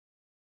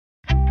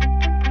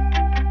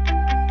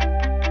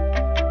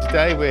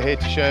Today we're here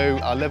to show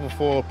our level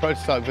 4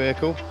 prototype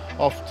vehicle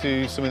off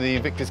to some of the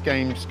Invictus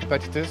Games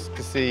competitors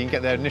to see and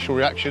get their initial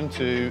reaction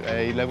to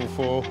a level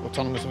 4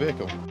 autonomous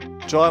vehicle.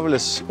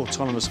 Driverless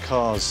autonomous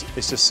cars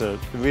is just a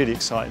really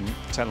exciting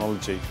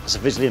technology. As a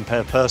visually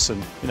impaired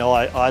person,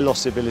 I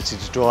lost the ability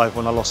to drive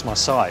when I lost my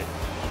sight.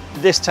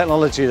 This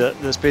technology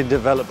that's been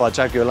developed by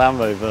Jaguar Land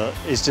Rover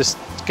is just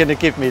going to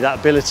give me that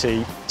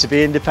ability to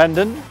be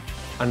independent.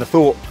 And the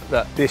thought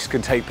that this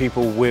can take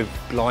people with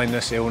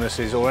blindness,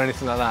 illnesses or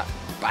anything like that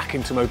back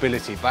into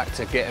mobility, back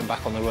to getting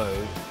back on the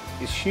road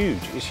is huge.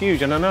 It's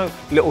huge. And I know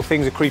little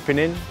things are creeping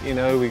in,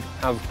 we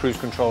have cruise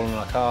control in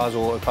our cars,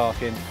 auto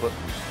parking, but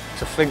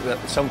to think that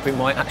something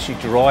might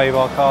actually drive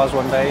our cars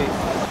one day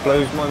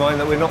blows my mind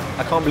that we're not.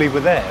 I can't believe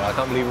we're there. I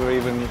can't believe we're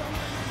even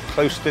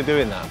close to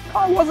doing that.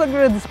 It was a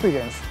great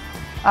experience.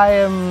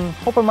 I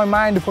open my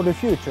mind for the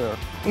future.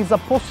 It's a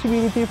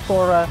possibility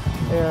for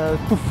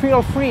to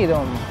feel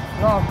freedom,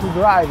 not to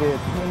drive it.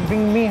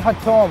 Bring me at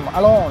home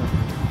alone.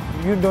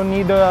 You don't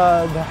need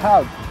the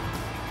help.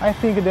 I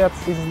think that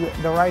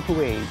is the right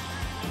way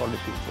for the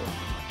future.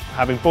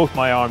 Having both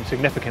my arms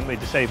significantly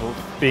disabled,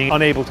 being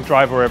unable to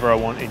drive wherever I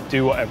wanted,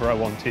 do whatever I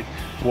wanted,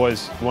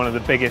 was one of the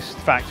biggest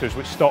factors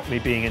which stopped me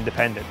being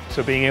independent.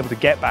 So being able to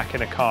get back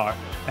in a car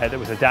that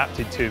was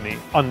adapted to me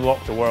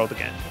unlocked the world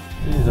again.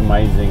 It is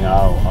amazing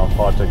how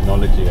far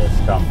technology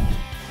has come.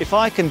 If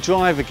I can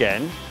drive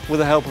again with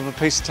the help of a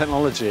piece of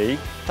technology,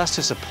 that's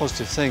just a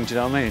positive thing, do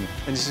you know what I mean?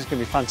 And this is going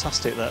to be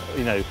fantastic that,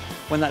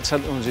 when that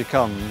technology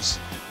comes,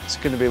 it's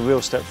going to be a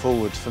real step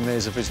forward for me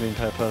as a visually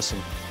impaired person.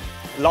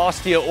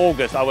 Last year,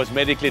 August, I was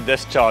medically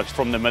discharged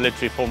from the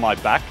military for my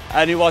back,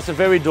 and it was a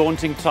very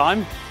daunting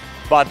time.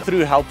 But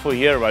through Helpful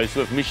Heroes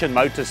with Mission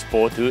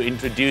Motorsport, who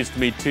introduced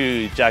me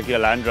to Jaguar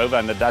Land Rover,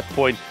 and at that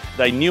point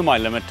they knew my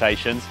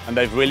limitations and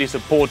they've really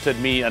supported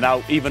me. And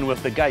now even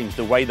with the games,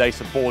 the way they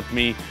support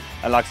me,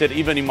 and like I said,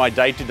 even in my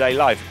day-to-day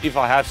life, if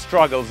I have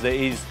struggles, there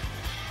is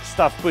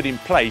stuff put in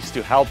place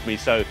to help me,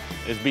 so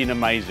it's been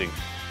amazing.